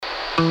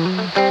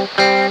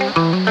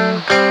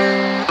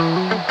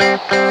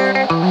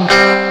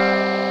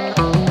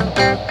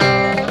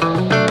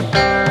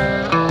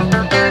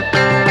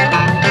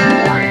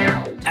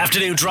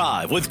Afternoon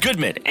Drive with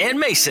Goodman and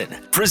Mason,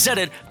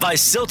 presented by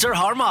Silter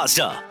Har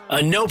Mazda. A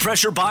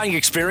no-pressure buying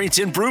experience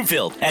in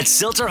Broomfield at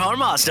Silter Har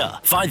Mazda.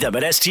 Find them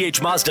at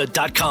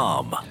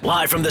sthmazda.com.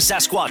 Live from the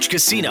Sasquatch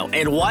Casino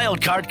and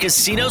Wildcard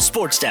Casino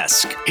Sports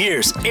Desk,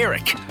 here's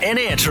Eric and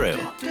Andrew.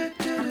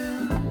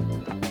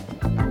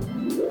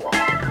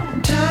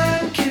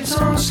 Time keeps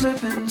on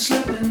slipping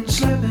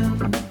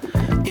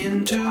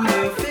into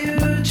the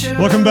future.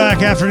 Welcome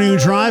back, Afternoon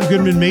Drive.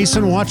 Goodman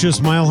Mason. Watch us,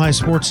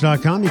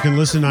 milehighsports.com. You can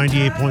listen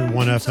 98.1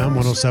 FM,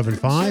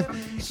 107.5,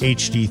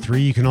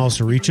 HD3. You can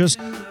also reach us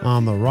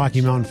on the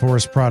Rocky Mountain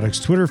Forest Products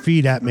Twitter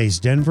feed at Mace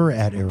Denver,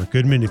 at Eric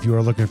Goodman. If you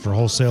are looking for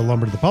wholesale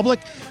lumber to the public,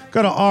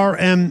 go to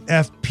rmfp.com.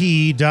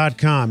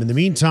 In the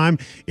meantime,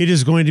 it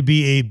is going to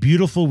be a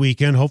beautiful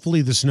weekend.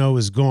 Hopefully the snow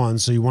is gone,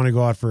 so you want to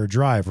go out for a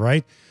drive,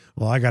 right?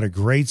 Well, I got a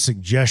great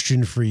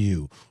suggestion for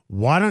you.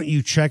 Why don't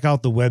you check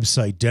out the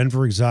website,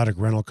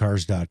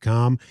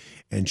 denverexoticrentalcars.com,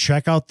 and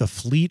check out the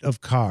fleet of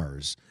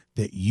cars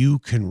that you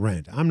can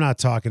rent. I'm not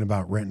talking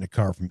about renting a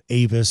car from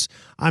Avis.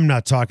 I'm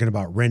not talking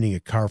about renting a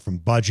car from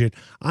Budget.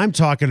 I'm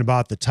talking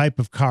about the type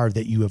of car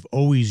that you have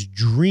always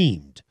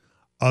dreamed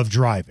of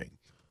driving.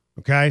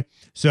 Okay?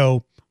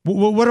 So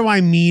what do I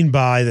mean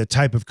by the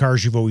type of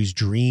cars you've always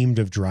dreamed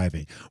of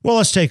driving? Well,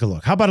 let's take a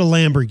look. How about a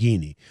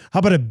Lamborghini? How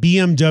about a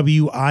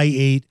BMW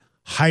i8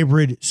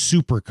 hybrid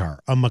supercar,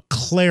 a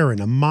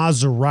McLaren, a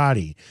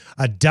Maserati,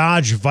 a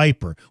Dodge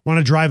Viper? Want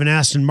to drive an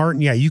Aston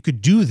Martin? Yeah, you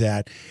could do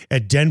that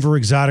at Denver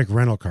Exotic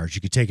Rental Cars.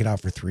 You could take it out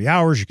for 3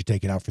 hours. You could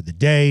take it out for the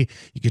day.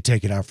 You could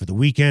take it out for the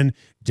weekend.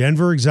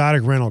 Denver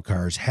Exotic Rental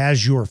Cars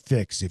has your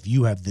fix if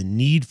you have the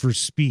need for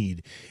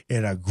speed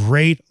in a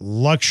great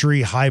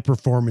luxury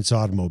high-performance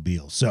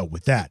automobile. So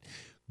with that,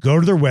 go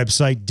to their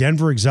website,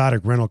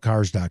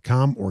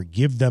 denverexoticrentalcars.com, or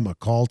give them a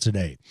call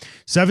today.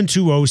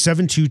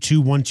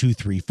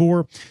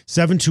 720-722-1234,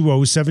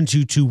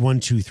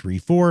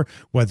 720-722-1234.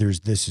 Whether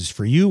this is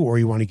for you, or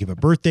you want to give a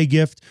birthday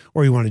gift,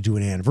 or you want to do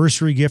an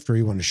anniversary gift, or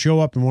you want to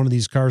show up in one of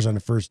these cars on a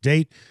first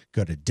date,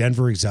 go to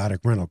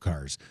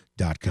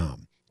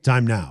denverexoticrentalcars.com.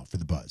 Time now for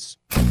The Buzz.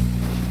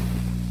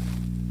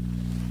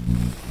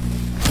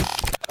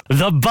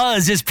 The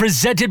Buzz is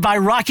presented by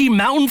Rocky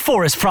Mountain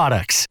Forest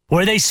Products,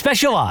 where they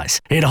specialize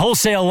in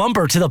wholesale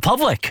lumber to the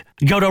public.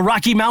 Go to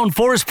Rocky Mountain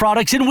Forest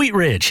Products in Wheat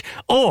Ridge,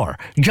 or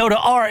go to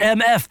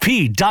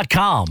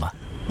rmfp.com.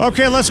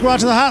 Okay, let's go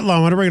out to the hotline. I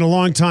want to bring in a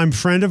longtime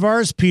friend of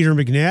ours, Peter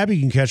McNab. You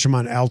can catch him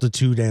on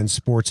Altitude and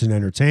Sports and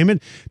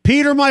Entertainment.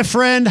 Peter, my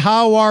friend,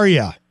 how are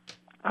you?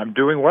 I'm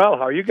doing well.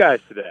 How are you guys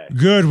today?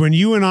 Good. When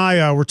you and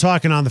I were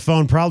talking on the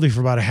phone probably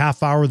for about a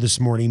half hour this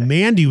morning,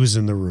 Mandy was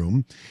in the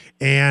room,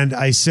 and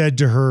I said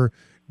to her,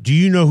 do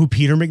you know who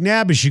Peter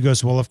McNab is? She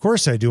goes, well, of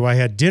course I do. I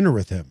had dinner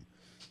with him.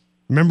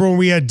 Remember when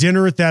we had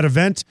dinner at that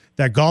event,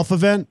 that golf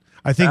event?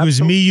 I think It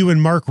was me, you,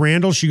 and Mark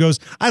Randall. She goes,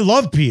 I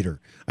love Peter.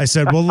 I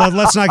said, well,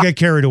 let's not get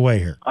carried away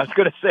here. I was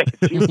going to say,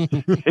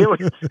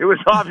 it was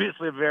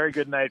obviously a very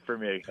good night for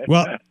me.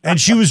 Well,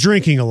 and she was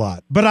drinking a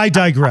lot, but I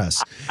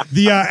digress.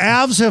 The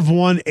Avs have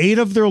won 8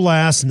 of their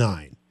last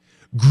 9.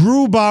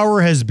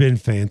 Grubauer has been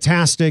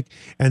fantastic,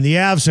 and the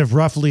Avs have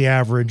roughly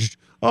averaged,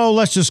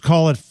 let's just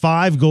call it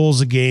 5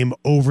 goals a game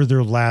over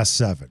their last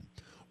 7.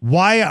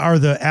 Why are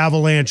the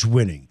Avalanche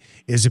winning?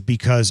 Is it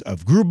because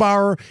of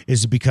Grubauer?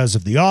 Is it because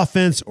of the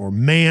offense? Or,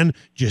 man,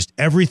 just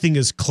everything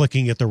is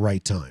clicking at the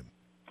right time?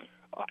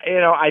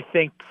 I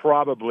think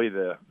probably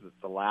the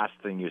last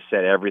thing you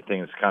said, everything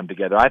has come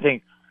together. I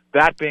think,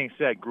 that being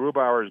said,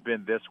 Grubauer has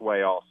been this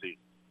way all season.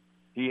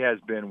 He has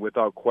been,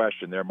 without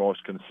question, their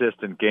most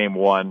consistent game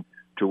 1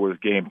 to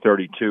game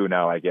 32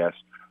 now, I guess,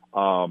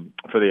 for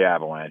the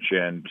Avalanche.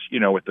 And,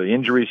 with the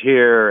injuries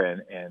here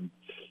and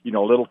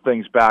little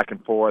things back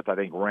and forth, I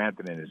think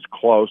Rantanen is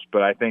close.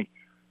 But I think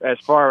as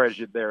far as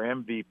their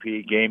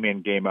MVP, game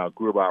in, game out,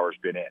 Grubauer's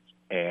been it.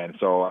 And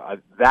so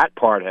that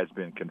part has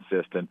been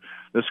consistent.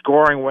 The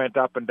scoring went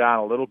up and down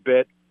a little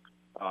bit.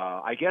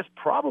 I guess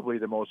probably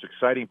the most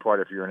exciting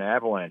part, if you're an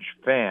Avalanche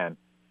fan,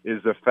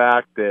 is the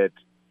fact that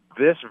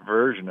this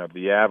version of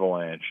the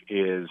Avalanche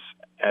is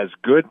as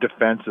good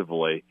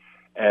defensively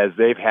as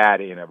they've had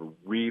in a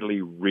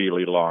really,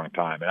 really long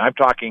time. And I'm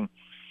talking,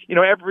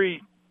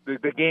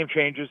 the game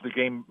changes, the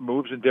game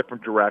moves in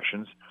different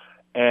directions.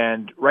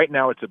 And right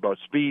now it's about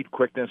speed,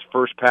 quickness,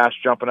 first pass,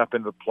 jumping up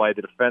into the play,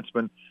 the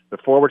defenseman, the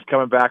forwards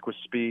coming back with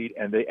speed,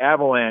 and the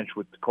Avalanche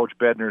with Coach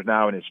Bednar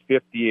now in his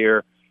 5th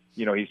year.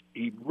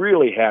 He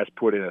really has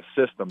put in a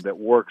system that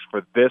works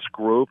for this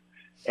group,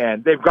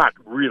 and they've got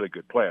really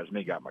good players.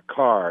 You got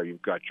Makar,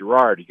 you've got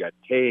Girard, you got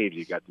Taves,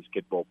 you got this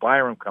kid Bo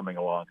Byram coming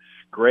along.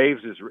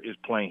 Graves is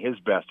playing his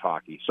best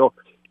hockey. So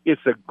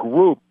it's a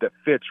group that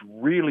fits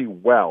really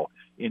well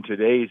in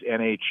today's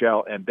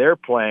NHL, and they're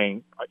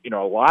playing, a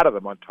lot of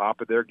them on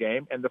top of their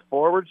game. And the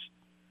forwards,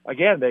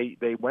 again,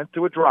 they went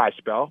through a dry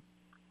spell,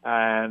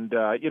 and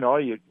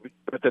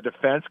but the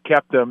defense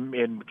kept them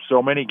in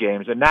so many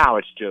games, and now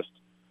it's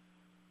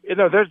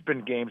there's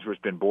been games where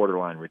it's been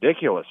borderline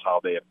ridiculous how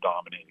they have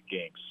dominated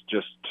games.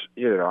 Just,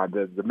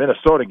 the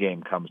Minnesota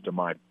game comes to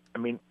mind. I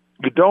mean,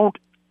 you don't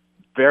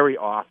very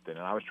often,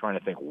 and I was trying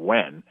to think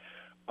when,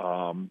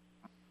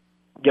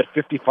 get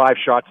 55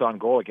 shots on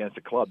goal against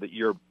a club that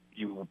you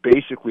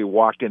basically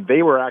walked in.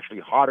 They were actually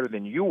hotter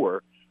than you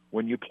were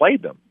when you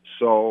played them.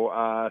 So,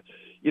 I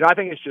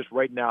think it's just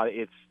right now,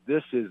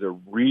 this is a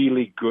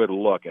really good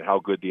look at how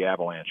good the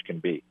Avalanche can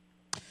be.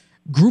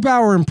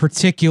 Grubauer in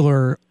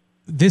particular,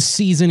 this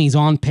season he's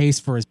on pace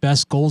for his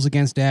best goals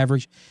against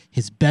average,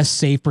 his best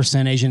save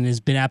percentage, and has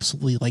been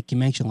absolutely, like you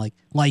mentioned, like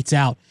lights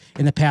out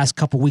in the past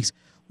couple weeks.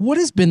 What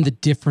has been the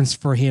difference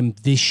for him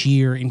this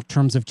year in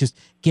terms of just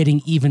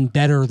getting even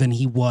better than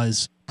he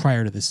was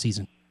prior to this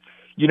season?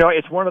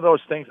 It's one of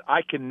those things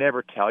I can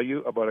never tell you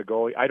about a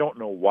goalie. I don't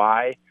know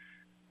why,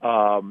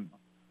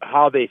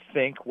 how they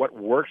think, what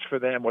works for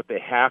them, what they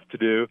have to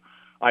do.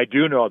 I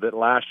do know that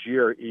last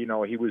year, he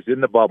was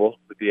in the bubble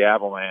with the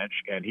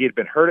Avalanche, and he had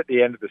been hurt at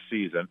the end of the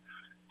season.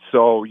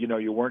 So,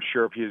 you weren't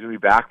sure if he was going to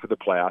be back for the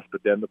playoffs,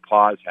 but then the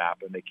pause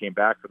happened. They came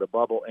back for the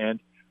bubble, and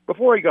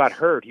before he got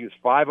hurt, he was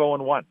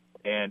 5-0-1.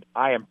 And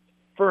I am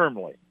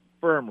firmly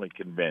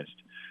convinced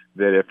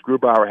that if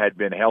Grubauer had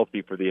been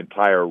healthy for the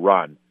entire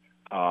run,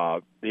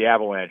 the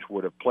Avalanche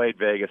would have played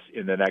Vegas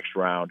in the next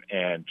round,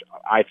 and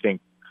I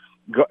think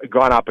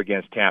gone up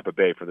against Tampa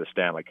Bay for the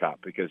Stanley Cup,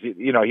 because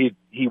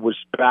he was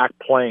back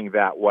playing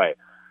that way.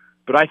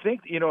 But I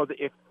think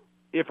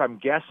if I'm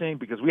guessing,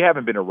 because we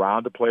haven't been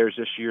around the players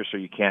this year, so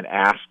you can't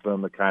ask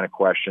them the kind of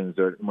questions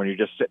when you're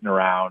just sitting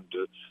around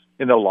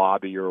in the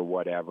lobby or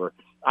whatever.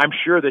 I'm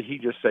sure that he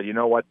just said,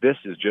 this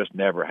has just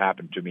never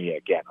happened to me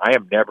again. I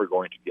am never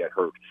going to get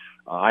hurt.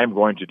 I am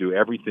going to do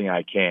everything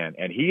I can.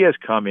 And he has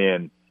come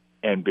in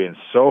and been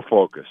so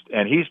focused.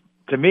 And he's,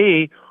 to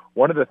me,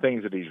 one of the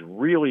things that he's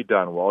really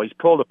done well, he's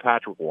pulled a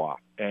Patrick Waugh.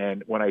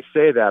 And when I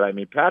say that, I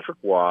mean Patrick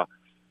Waugh,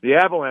 the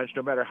Avalanche,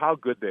 no matter how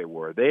good they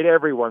were, they'd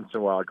every once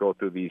in a while go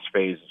through these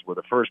phases where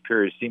the first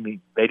period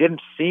they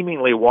didn't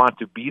seemingly want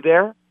to be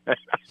there,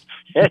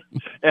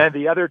 and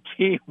the other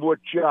team would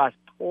just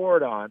pour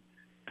it on.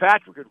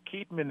 Patrick would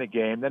keep him in the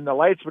game, then the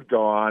lights would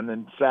go on,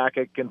 and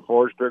Sakic and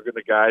Forsberg and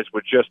the guys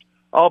would just,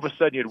 all of a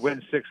sudden you'd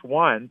win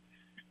 6-1,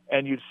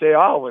 and you'd say,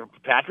 well,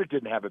 Patrick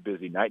didn't have a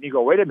busy night. And you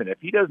go, wait a minute,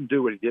 if he doesn't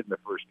do what he did in the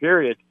first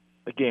period,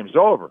 the game's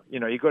over.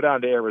 You go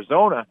down to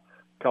Arizona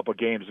a couple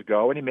games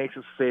ago, and he makes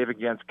a save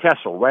against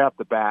Kessel right off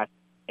the bat,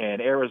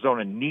 and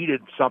Arizona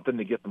needed something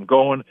to get them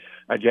going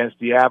against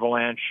the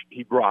Avalanche.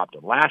 He dropped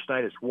them. Last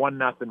night it's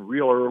 1-0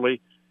 real early,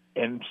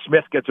 and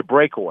Smith gets a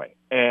breakaway,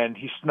 and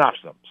he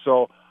snuffs them.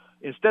 So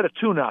instead of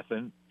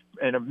 2-0,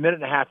 and a minute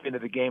and a half into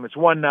the game, it's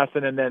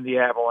 1-0, and then the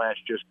Avalanche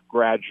just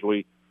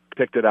gradually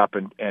picked it up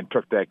and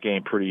took that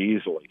game pretty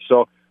easily.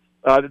 So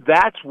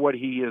that's what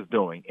he is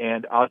doing.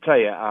 And I'll tell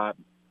you,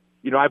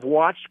 I've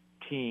watched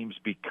teams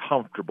be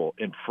comfortable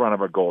in front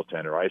of a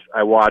goaltender.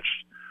 I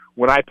watched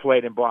when I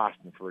played in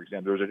Boston, for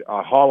example. There was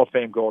a Hall of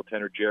Fame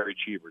goaltender, Jerry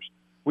Cheevers.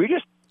 We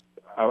just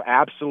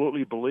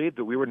absolutely believed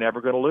that we were never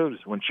going to lose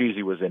when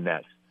Cheesy was in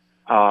net.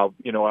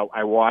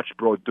 I watched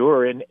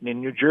Brodeur in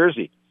New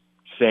Jersey.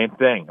 Same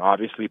thing.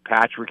 Obviously,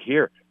 Patrick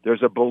here.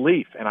 There's a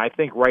belief, and I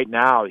think right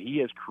now he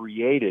has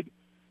created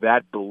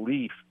that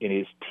belief in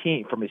his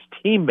team, from his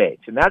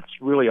teammates, and that's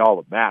really all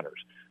that matters.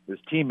 His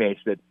teammates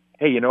that,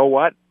 hey, you know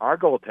what? Our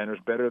goaltender's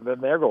better than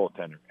their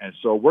goaltender, and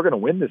so we're going to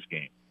win this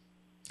game.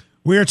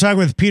 We are talking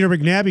with Peter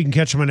McNab. You can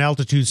catch him on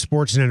Altitude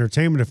Sports and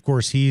Entertainment. Of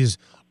course, he's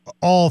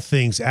all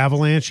things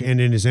Avalanche,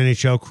 and in his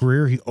NHL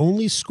career, he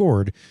only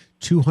scored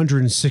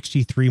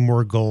 263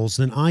 more goals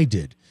than I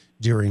did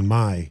during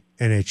my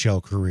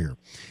NHL career.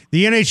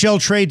 The NHL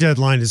trade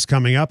deadline is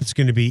coming up. It's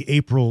going to be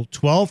April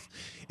 12th.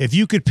 If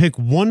you could pick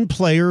one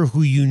player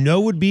who you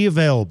know would be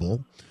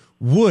available,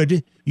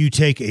 would you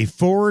take a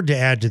forward to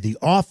add to the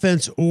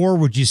offense, or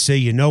would you say,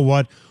 you know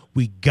what,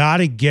 we got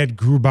to get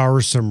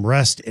Grubauer some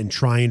rest and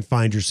try and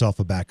find yourself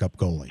a backup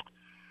goalie?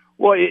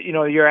 Well,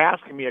 you're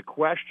asking me a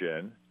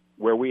question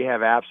where we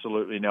have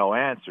absolutely no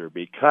answer,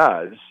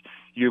 because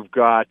you've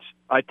got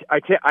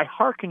I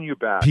hearken you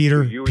back.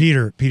 Peter,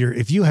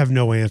 if you have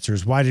no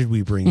answers, why did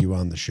we bring you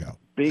on the show?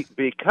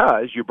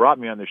 Because you brought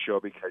me on the show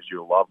because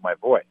you love my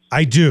voice.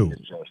 I do.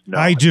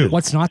 I do.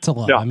 What's not to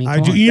love? No, I mean, I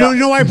do. You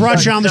know why I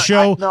brought you on the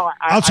show?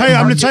 I'm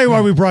going to tell you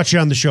why we brought you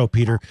on the show,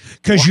 Peter.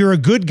 Because you're a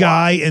good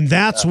guy, and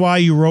that's why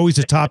you were always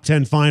a top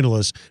 10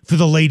 finalist for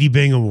the Lady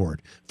Byng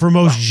Award for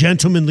most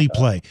gentlemanly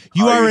play.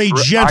 You are a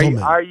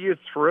gentleman. Are you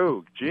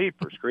through?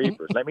 Jeepers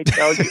creepers. Let me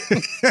tell you.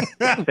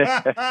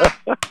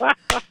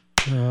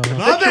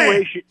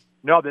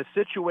 The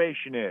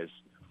situation is,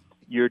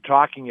 if you're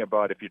talking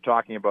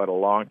about a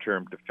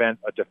long-term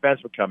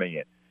defenseman coming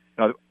in.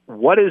 Now,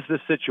 what is the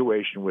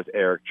situation with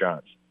Eric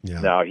Johnson?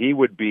 Yeah. Now, he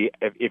would be,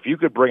 if you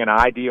could bring an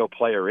ideal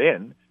player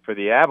in for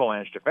the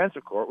Avalanche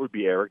defensive corps, it would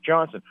be Eric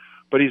Johnson.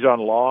 But he's on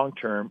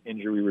long-term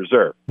injury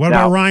reserve. What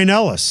about Ryan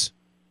Ellis?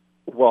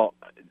 Well,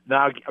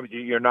 now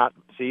you're not.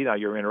 See, now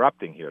you're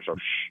interrupting here. So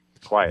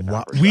quiet.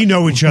 Well, we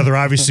know each other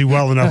obviously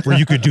well enough where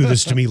you could do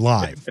this to me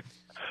live.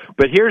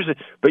 But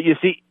you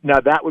see, now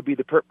that would be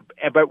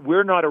but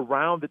we're not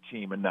around the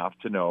team enough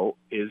to know,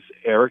 is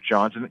Erik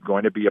Johnson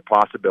going to be a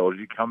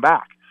possibility to come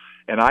back?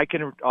 And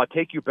I'll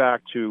take you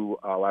back to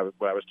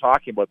what I was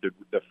talking about,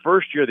 the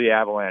first year the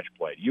Avalanche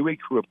played. Uwe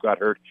Krupp got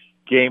hurt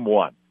game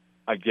 1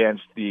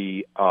 against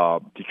the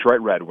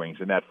Detroit Red Wings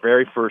in that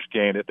very first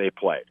game that they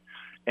played.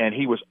 And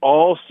he was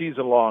all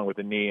season long with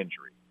a knee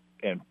injury.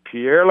 And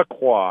Pierre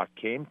Lacroix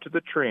came to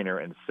the trainer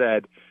and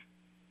said,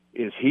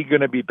 is he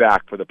going to be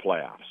back for the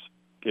playoffs?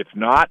 If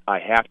not, I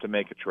have to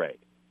make a trade.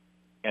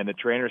 And the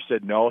trainer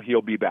said, no,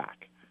 he'll be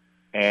back.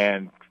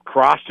 And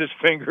crossed his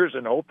fingers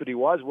and hoped that he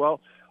was.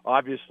 Well,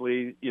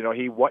 obviously,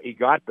 he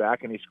got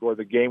back and he scored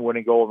the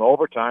game-winning goal in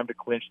overtime to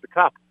clinch the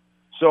cup.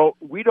 So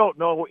we don't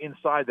know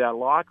inside that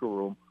locker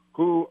room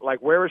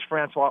where is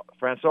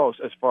Francouz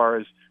as far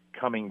as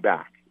coming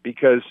back?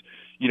 Because,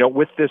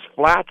 with this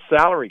flat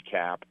salary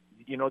cap,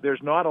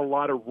 there's not a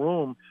lot of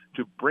room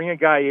to bring a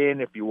guy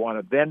in if you want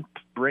to then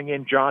bring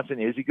in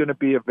Johnson. Is he going to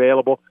be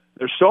available?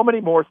 There's so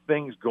many more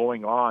things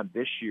going on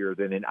this year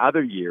than in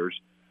other years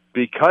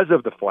because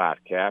of the flat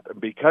cap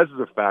and because of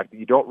the fact that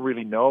you don't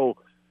really know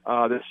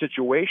the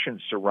situation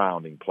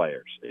surrounding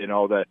players.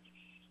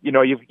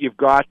 You've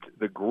got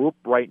the group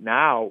right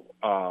now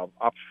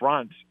up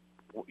front.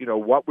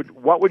 What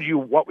would you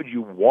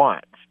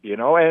want? Those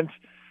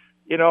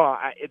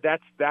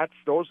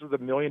are the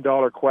 $1 million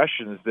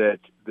questions that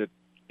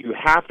you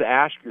have to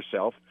ask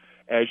yourself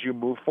as you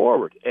move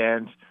forward.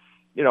 And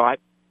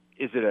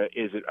is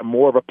it a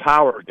more of a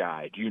power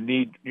guy? Do you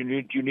need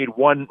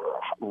one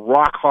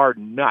rock hard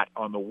nut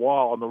on the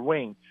wall on the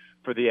wing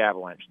for the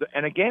Avalanche?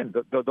 And again,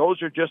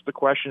 those are just the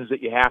questions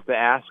that you have to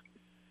ask.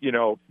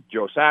 Joe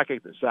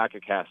Sakic, that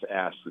Sakic has to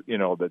ask.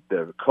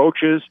 The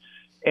coaches,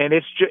 and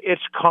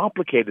it's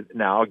complicated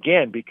now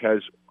again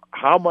because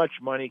how much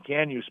money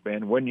can you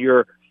spend when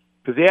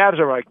because the Avs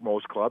are like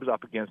most clubs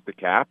up against the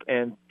cap,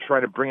 and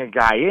trying to bring a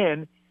guy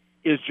in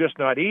is just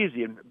not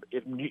easy. And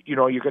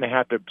you're going to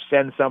have to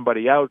send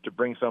somebody out to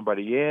bring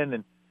somebody in,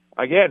 and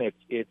again,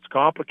 it's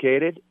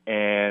complicated.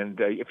 And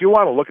if you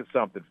want to look at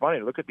something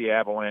funny, look at the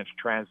Avalanche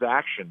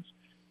transactions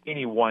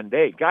any one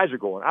day. Guys are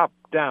going up,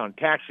 down,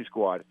 taxi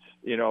squad.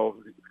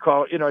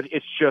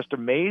 It's just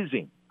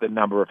amazing the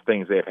number of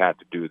things they've had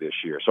to do this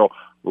year. So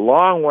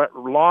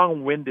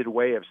long-winded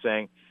way of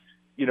saying,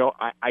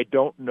 I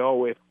don't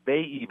know if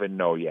they even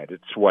know yet.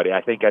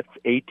 I think that's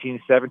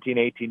 18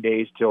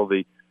 days till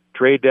the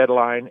trade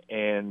deadline,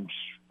 and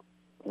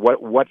what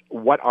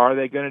are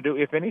they going to do,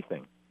 if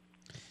anything?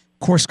 Of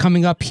course,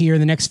 coming up here in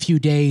the next few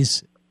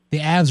days, the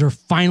Avs are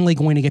finally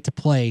going to get to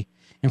play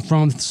in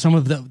front of some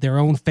of their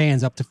own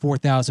fans, up to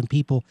 4,000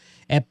 people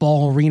at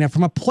Ball Arena.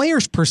 From a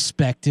player's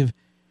perspective,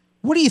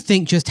 what do you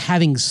think just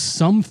having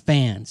some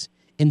fans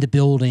in the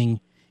building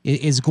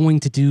is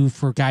going to do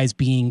for guys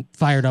being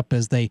fired up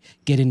as they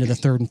get into the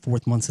third and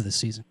fourth months of the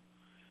season?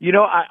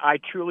 I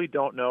truly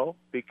don't know,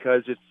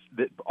 because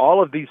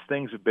all of these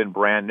things have been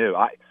brand new.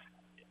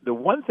 The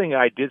one thing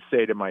I did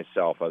say to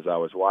myself as I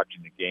was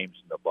watching the games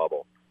in the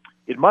bubble,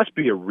 it must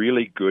be a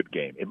really good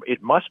game.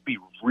 It must be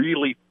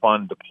really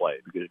fun to play,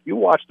 because if you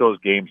watch those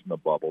games in the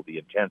bubble, the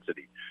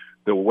intensity,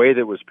 the way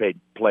that it was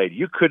played,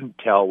 you couldn't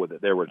tell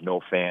that there was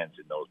no fans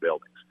in those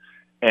buildings.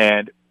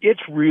 And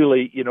it's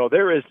really,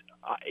 there is,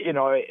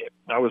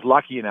 I was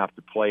lucky enough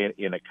to play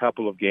in a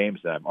couple of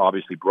games,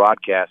 obviously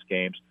broadcast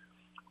games,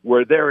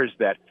 where there is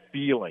that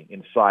feeling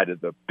inside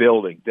of the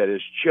building that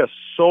is just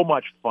so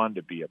much fun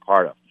to be a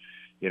part of.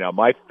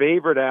 My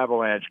favorite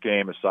Avalanche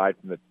game, aside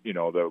from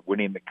the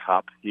winning the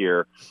cup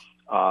here,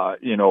 was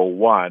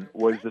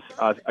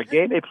a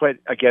game they played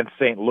against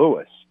St.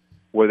 Louis,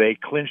 where they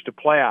clinched a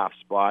playoff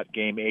spot,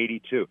 game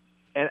 82.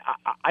 And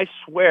I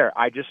swear,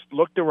 I just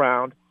looked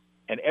around,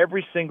 and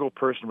every single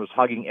person was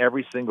hugging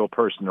every single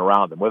person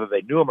around them, whether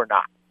they knew them or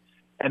not.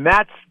 And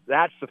that's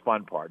the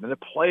fun part. And the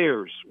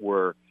players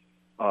were,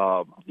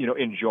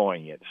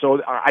 enjoying it.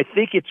 So I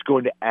think it's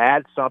going to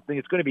add something.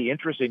 It's going to be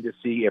interesting to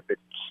see if it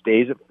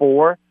stays at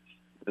 4.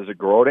 Does it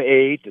grow to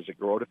 8? Does it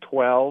grow to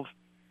 12?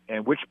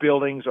 And which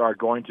buildings are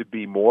going to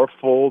be more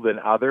full than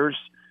others?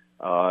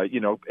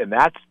 And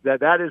that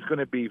is going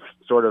to be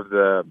sort of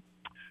the,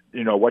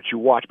 what you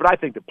watch. But I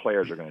think the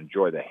players are going to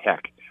enjoy the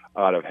heck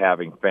out of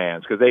having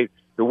fans, because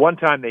the one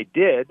time they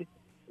did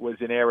was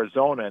in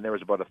Arizona, and there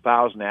was about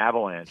 1,000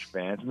 Avalanche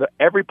fans. And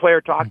every player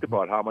talked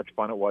about how much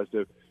fun it was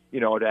to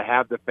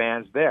have the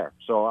fans there.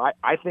 So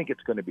I think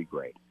it's going to be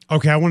great.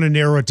 Okay, I want to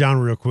narrow it down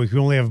real quick. We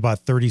only have about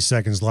 30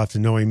 seconds left,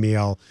 and knowing me,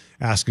 I'll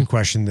ask a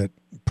question that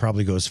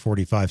probably goes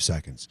 45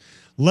 seconds.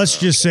 Let's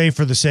just say,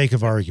 for the sake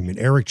of argument,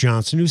 Erik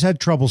Johnson, who's had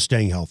trouble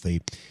staying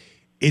healthy,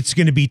 it's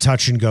going to be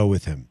touch and go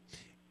with him.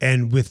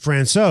 And with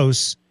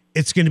Francouz,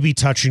 it's going to be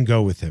touch and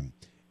go with him.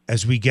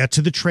 As we get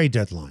to the trade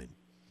deadline,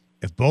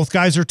 if both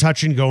guys are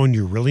touch and go and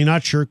you're really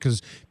not sure,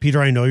 because,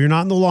 Peter, I know you're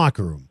not in the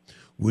locker room,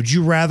 would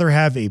you rather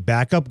have a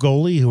backup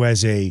goalie who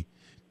has a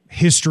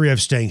history of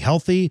staying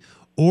healthy,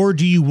 or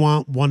do you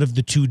want one of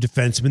the two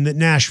defensemen that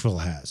Nashville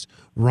has,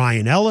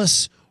 Ryan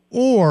Ellis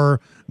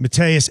or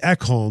Matthias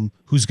Ekholm,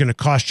 who's going to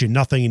cost you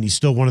nothing, and he's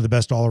still one of the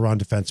best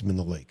all-around defensemen in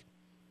the league?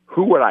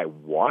 Who would I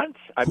want?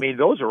 I mean,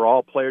 those are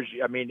all players.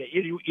 I mean,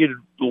 you'd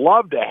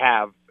love to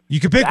have. You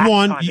can pick that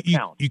one. kind of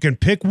talent. You can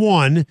pick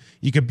one.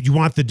 You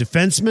want the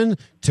defenseman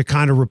to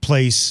kind of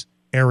replace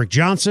Eric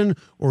Johnson,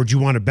 or do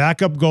you want a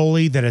backup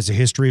goalie that has a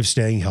history of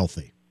staying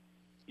healthy?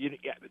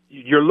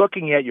 You're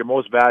looking at your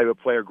most valuable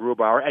player,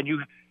 Grubauer, and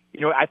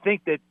I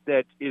think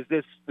that is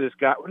this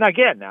guy. Now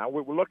again,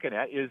 what we're looking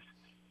at is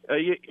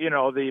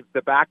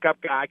the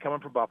backup guy coming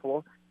from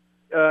Buffalo.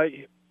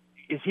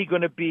 Is he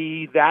going to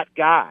be that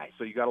guy?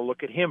 So you got to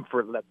look at him for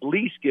at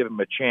least give him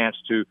a chance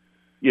to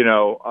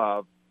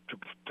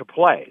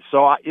play.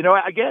 So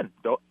again,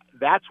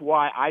 that's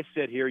why I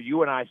sit here.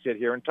 You and I sit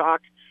here and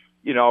talk.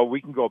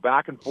 We can go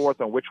back and forth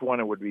on which one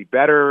it would be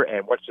better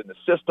and what's in the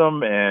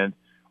system and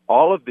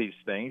all of these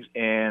things.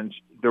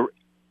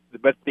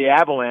 But the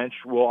Avalanche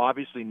will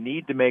obviously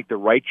need to make the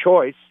right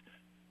choice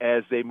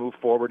as they move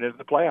forward into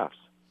the playoffs.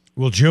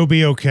 Will Joe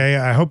be okay?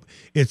 I hope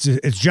it's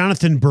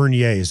Jonathan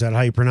Bernier. Is that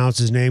how you pronounce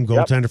his name?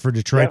 Goaltender for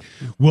Detroit.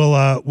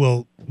 Yep.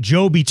 Will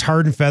Joe be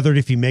tarred and feathered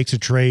if he makes a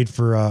trade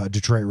for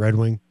Detroit Red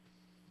Wing?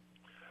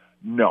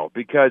 No,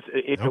 because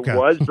if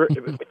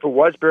it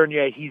was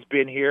Bernier, he's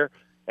been here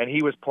and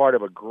he was part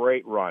of a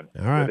great run.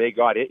 All right. Where they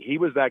got it. He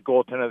was that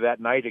goaltender that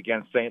night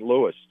against St.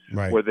 Louis,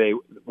 right,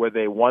 where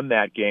they won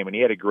that game, and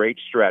he had a great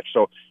stretch.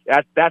 So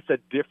that's a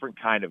different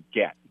kind of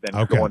get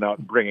than going out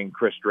and bringing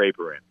Chris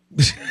Draper in,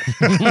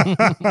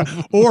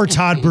 or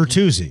Todd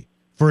Bertuzzi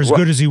for as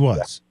good as he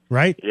was.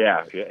 Right?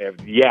 Yeah.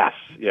 Yes,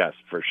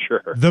 for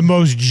sure. The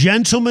most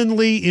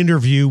gentlemanly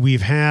interview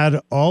we've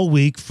had all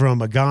week from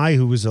a guy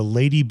who was a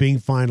Lady Bing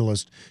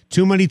finalist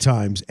too many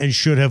times and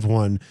should have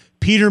won.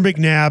 Peter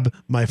McNab,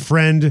 my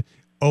friend,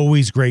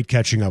 always great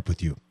catching up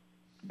with you.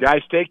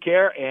 Guys, take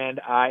care. And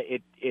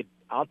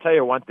I'll tell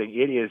you one thing.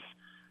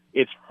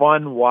 It's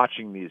fun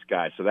watching these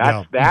guys. So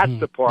that's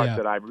the part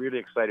that I'm really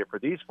excited for.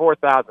 These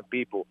 4,000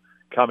 people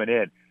coming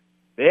in.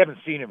 They haven't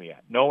seen him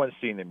yet. No one's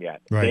seen them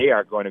yet. Right. They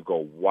are going to go,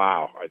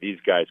 wow, are these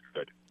guys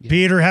good?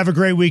 Peter, have a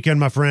great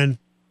weekend, my friend.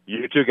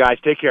 You too, guys.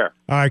 Take care.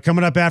 All right,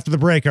 coming up after the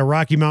break, our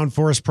Rocky Mountain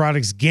Forest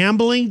Products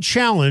Gambling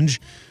Challenge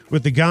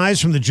with the guys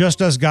from the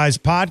Just Us Guys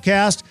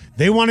podcast.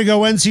 They want to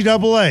go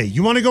NCAA.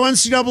 You want to go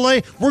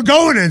NCAA? We're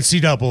going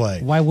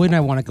NCAA. Why wouldn't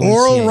I want to go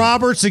Oral NCAA?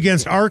 Roberts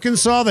against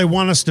Arkansas. They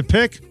want us to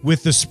pick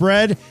with the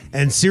spread,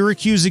 and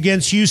Syracuse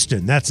against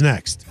Houston. That's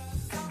next.